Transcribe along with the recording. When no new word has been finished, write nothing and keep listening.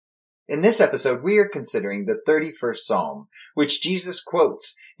In this episode, we are considering the 31st Psalm, which Jesus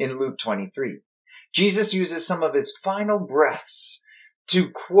quotes in Luke 23. Jesus uses some of his final breaths to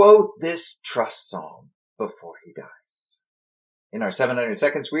quote this trust psalm before he dies. In our 700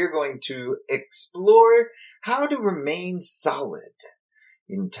 seconds, we are going to explore how to remain solid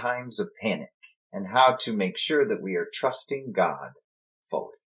in times of panic and how to make sure that we are trusting God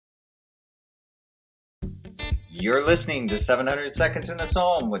fully. You're listening to 700 Seconds in a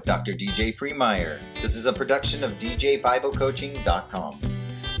Psalm with Dr. DJ Freemeyer. This is a production of DJBibleCoaching.com.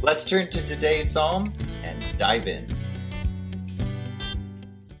 Let's turn to today's Psalm and dive in.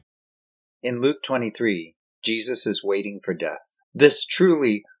 In Luke 23, Jesus is waiting for death. This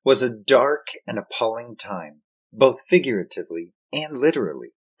truly was a dark and appalling time, both figuratively and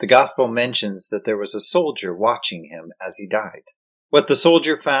literally. The Gospel mentions that there was a soldier watching him as he died. What the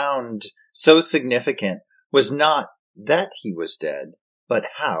soldier found so significant was not that he was dead, but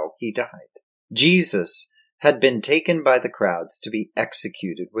how he died. Jesus had been taken by the crowds to be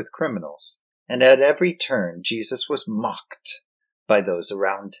executed with criminals, and at every turn Jesus was mocked by those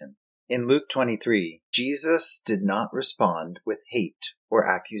around him. In Luke 23, Jesus did not respond with hate or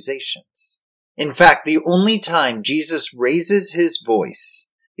accusations. In fact, the only time Jesus raises his voice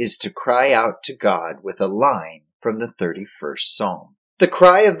is to cry out to God with a line from the 31st Psalm. The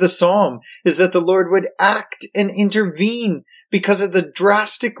cry of the psalm is that the Lord would act and intervene because of the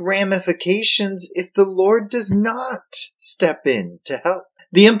drastic ramifications if the Lord does not step in to help.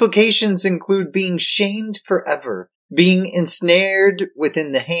 The implications include being shamed forever, being ensnared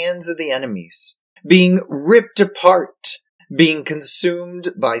within the hands of the enemies, being ripped apart, being consumed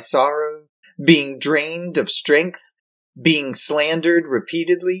by sorrow, being drained of strength, being slandered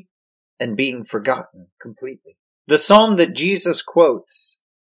repeatedly, and being forgotten completely. The psalm that Jesus quotes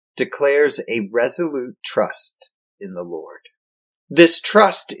declares a resolute trust in the Lord. This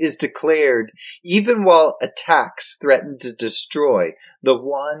trust is declared even while attacks threaten to destroy the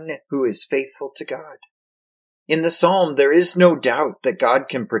one who is faithful to God. In the psalm, there is no doubt that God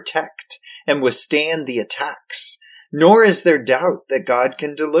can protect and withstand the attacks, nor is there doubt that God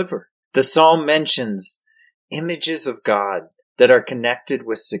can deliver. The psalm mentions images of God that are connected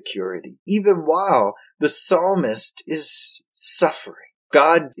with security, even while the psalmist is suffering.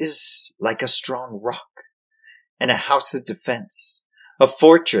 God is like a strong rock and a house of defense, a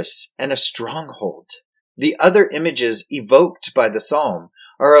fortress and a stronghold. The other images evoked by the psalm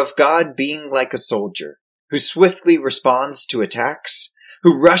are of God being like a soldier who swiftly responds to attacks,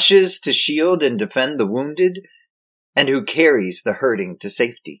 who rushes to shield and defend the wounded, and who carries the hurting to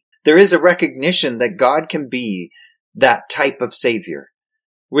safety. There is a recognition that God can be that type of savior,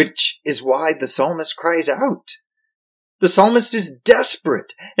 which is why the psalmist cries out. The psalmist is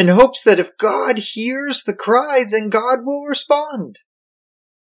desperate and hopes that if God hears the cry, then God will respond.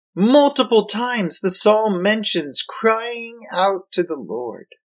 Multiple times the psalm mentions crying out to the Lord.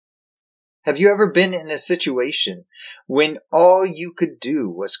 Have you ever been in a situation when all you could do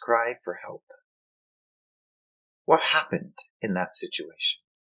was cry for help? What happened in that situation?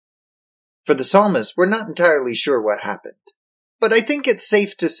 For the psalmist, we're not entirely sure what happened. But I think it's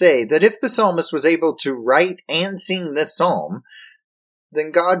safe to say that if the psalmist was able to write and sing this psalm,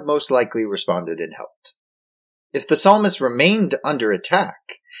 then God most likely responded and helped. If the psalmist remained under attack,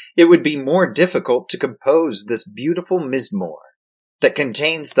 it would be more difficult to compose this beautiful mizmor that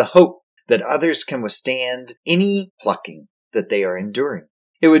contains the hope that others can withstand any plucking that they are enduring.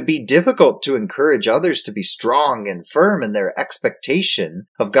 It would be difficult to encourage others to be strong and firm in their expectation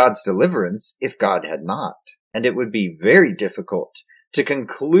of God's deliverance if God had not. And it would be very difficult to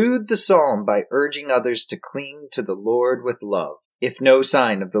conclude the psalm by urging others to cling to the Lord with love if no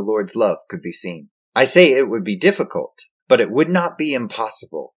sign of the Lord's love could be seen. I say it would be difficult, but it would not be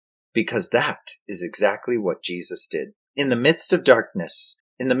impossible, because that is exactly what Jesus did. In the midst of darkness,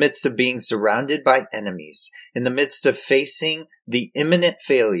 in the midst of being surrounded by enemies, in the midst of facing the imminent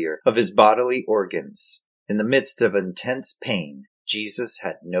failure of his bodily organs, in the midst of intense pain, Jesus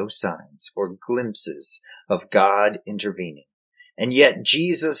had no signs or glimpses of God intervening. And yet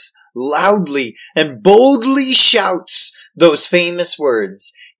Jesus loudly and boldly shouts those famous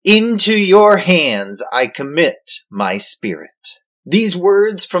words, "Into your hands I commit my spirit." These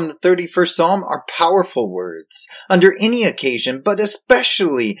words from the 31st Psalm are powerful words under any occasion, but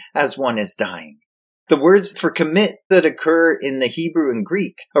especially as one is dying. The words for commit that occur in the Hebrew and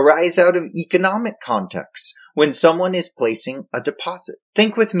Greek arise out of economic contexts when someone is placing a deposit.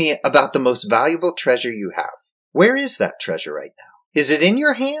 Think with me about the most valuable treasure you have. Where is that treasure right now? Is it in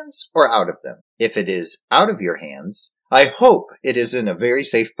your hands or out of them? If it is out of your hands, I hope it is in a very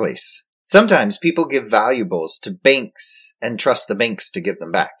safe place. Sometimes people give valuables to banks and trust the banks to give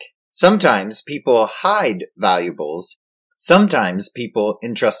them back. Sometimes people hide valuables. Sometimes people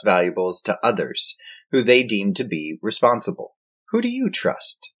entrust valuables to others who they deem to be responsible. Who do you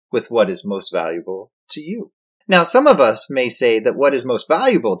trust with what is most valuable to you? Now, some of us may say that what is most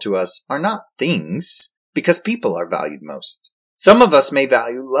valuable to us are not things, because people are valued most. Some of us may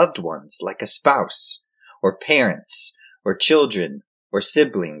value loved ones like a spouse, or parents, or children, or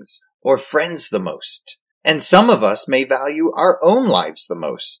siblings, or friends the most. And some of us may value our own lives the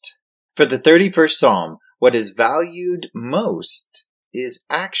most. For the 31st Psalm, what is valued most is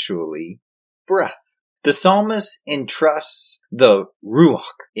actually breath. The psalmist entrusts the ruach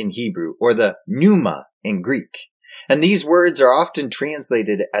in Hebrew, or the pneuma in Greek. And these words are often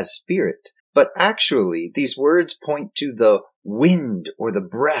translated as spirit, but actually these words point to the wind or the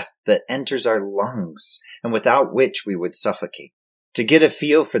breath that enters our lungs and without which we would suffocate. To get a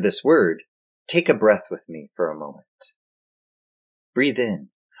feel for this word, take a breath with me for a moment. Breathe in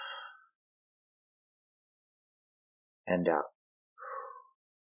and out.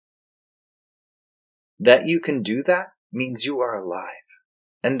 That you can do that means you are alive.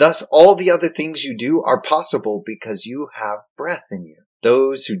 And thus all the other things you do are possible because you have breath in you.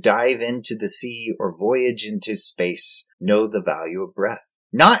 Those who dive into the sea or voyage into space know the value of breath.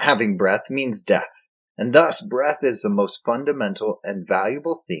 Not having breath means death. And thus breath is the most fundamental and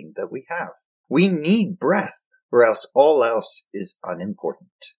valuable thing that we have. We need breath, or else all else is unimportant.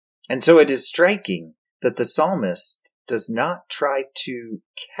 And so it is striking that the psalmist does not try to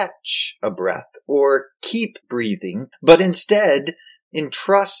catch a breath or keep breathing, but instead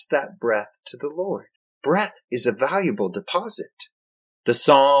entrusts that breath to the Lord. Breath is a valuable deposit. The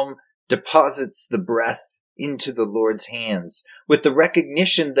psalm deposits the breath into the Lord's hands with the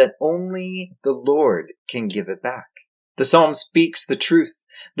recognition that only the Lord can give it back. The psalm speaks the truth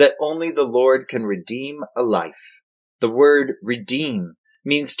that only the Lord can redeem a life. The word redeem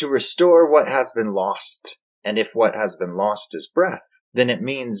means to restore what has been lost. And if what has been lost is breath, then it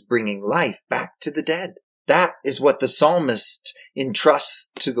means bringing life back to the dead. That is what the psalmist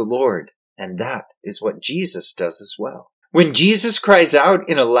entrusts to the Lord, and that is what Jesus does as well. When Jesus cries out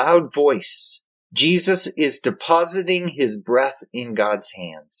in a loud voice, Jesus is depositing his breath in God's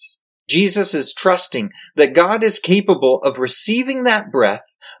hands. Jesus is trusting that God is capable of receiving that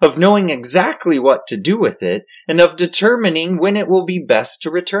breath, of knowing exactly what to do with it, and of determining when it will be best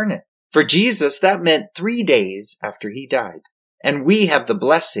to return it. For Jesus, that meant 3 days after he died. And we have the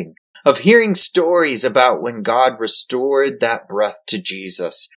blessing of hearing stories about when God restored that breath to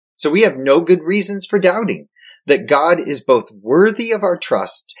Jesus. So we have no good reasons for doubting that God is both worthy of our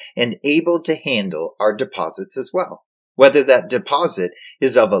trust and able to handle our deposits as well, whether that deposit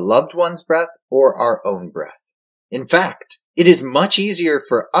is of a loved one's breath or our own breath. In fact, it is much easier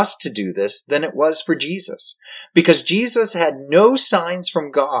for us to do this than it was for Jesus, because Jesus had no signs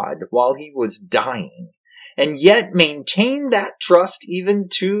from God while he was dying, and yet maintained that trust even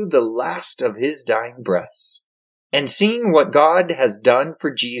to the last of his dying breaths. And seeing what God has done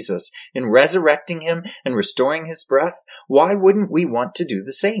for Jesus in resurrecting him and restoring his breath, why wouldn't we want to do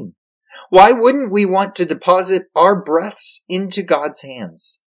the same? Why wouldn't we want to deposit our breaths into God's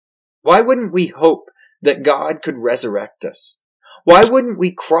hands? Why wouldn't we hope that God could resurrect us? Why wouldn't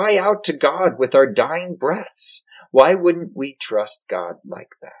we cry out to God with our dying breaths? Why wouldn't we trust God like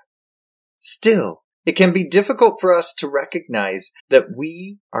that? Still, it can be difficult for us to recognize that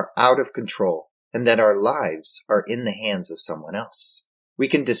we are out of control and that our lives are in the hands of someone else. We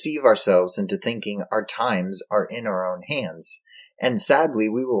can deceive ourselves into thinking our times are in our own hands, and sadly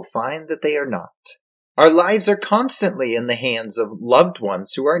we will find that they are not. Our lives are constantly in the hands of loved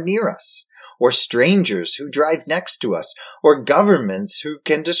ones who are near us, or strangers who drive next to us, or governments who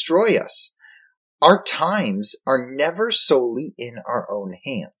can destroy us. Our times are never solely in our own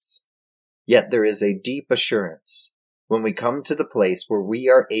hands. Yet there is a deep assurance when we come to the place where we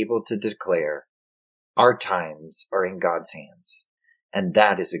are able to declare, our times are in God's hands, and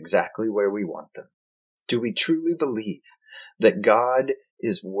that is exactly where we want them. Do we truly believe that God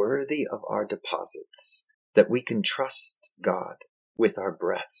is worthy of our deposits, that we can trust God with our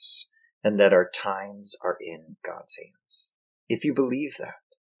breaths, and that our times are in God's hands? If you believe that,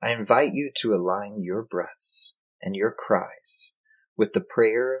 I invite you to align your breaths and your cries with the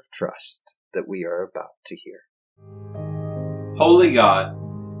prayer of trust that we are about to hear. Holy God,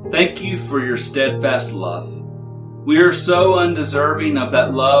 thank you for your steadfast love. We are so undeserving of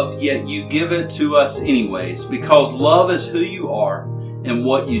that love, yet you give it to us anyways, because love is who you are and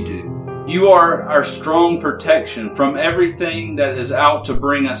what you do. You are our strong protection from everything that is out to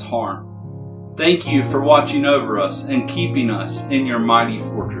bring us harm. Thank you for watching over us and keeping us in your mighty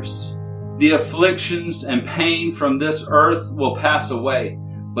fortress. The afflictions and pain from this earth will pass away,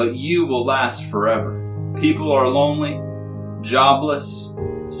 but you will last forever. People are lonely, jobless,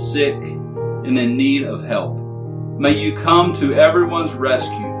 sick, and in need of help. May you come to everyone's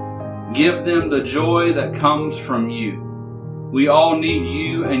rescue. Give them the joy that comes from you. We all need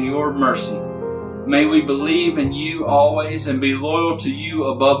you and your mercy. May we believe in you always and be loyal to you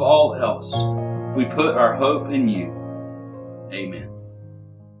above all else. We put our hope in you. Amen.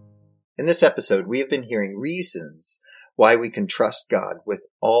 In this episode, we have been hearing reasons why we can trust God with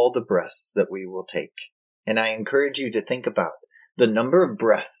all the breaths that we will take. And I encourage you to think about the number of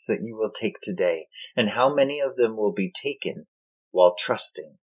breaths that you will take today and how many of them will be taken while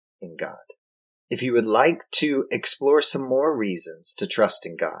trusting in God. If you would like to explore some more reasons to trust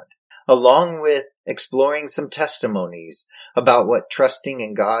in God, along with exploring some testimonies about what trusting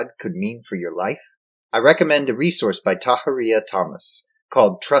in God could mean for your life, I recommend a resource by Taharia Thomas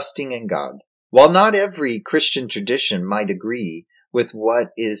called Trusting in God. While not every Christian tradition might agree with what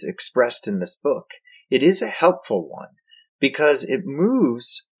is expressed in this book, it is a helpful one because it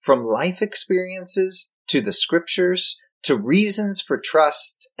moves from life experiences to the scriptures to reasons for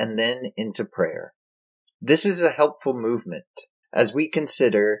trust and then into prayer. This is a helpful movement as we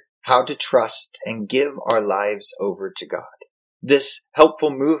consider how to trust and give our lives over to God. This helpful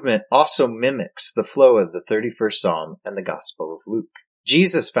movement also mimics the flow of the 31st Psalm and the Gospel of Luke.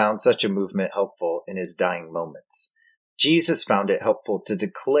 Jesus found such a movement helpful in his dying moments. Jesus found it helpful to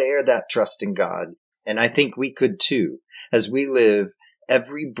declare that trust in God, and I think we could too, as we live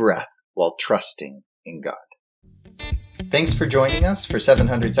every breath while trusting in God. Thanks for joining us for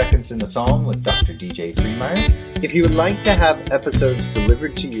 700 Seconds in the Psalm with Dr. DJ Freemeyer. If you would like to have episodes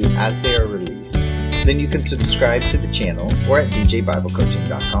delivered to you as they are released, then you can subscribe to the channel or at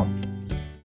djbiblecoaching.com.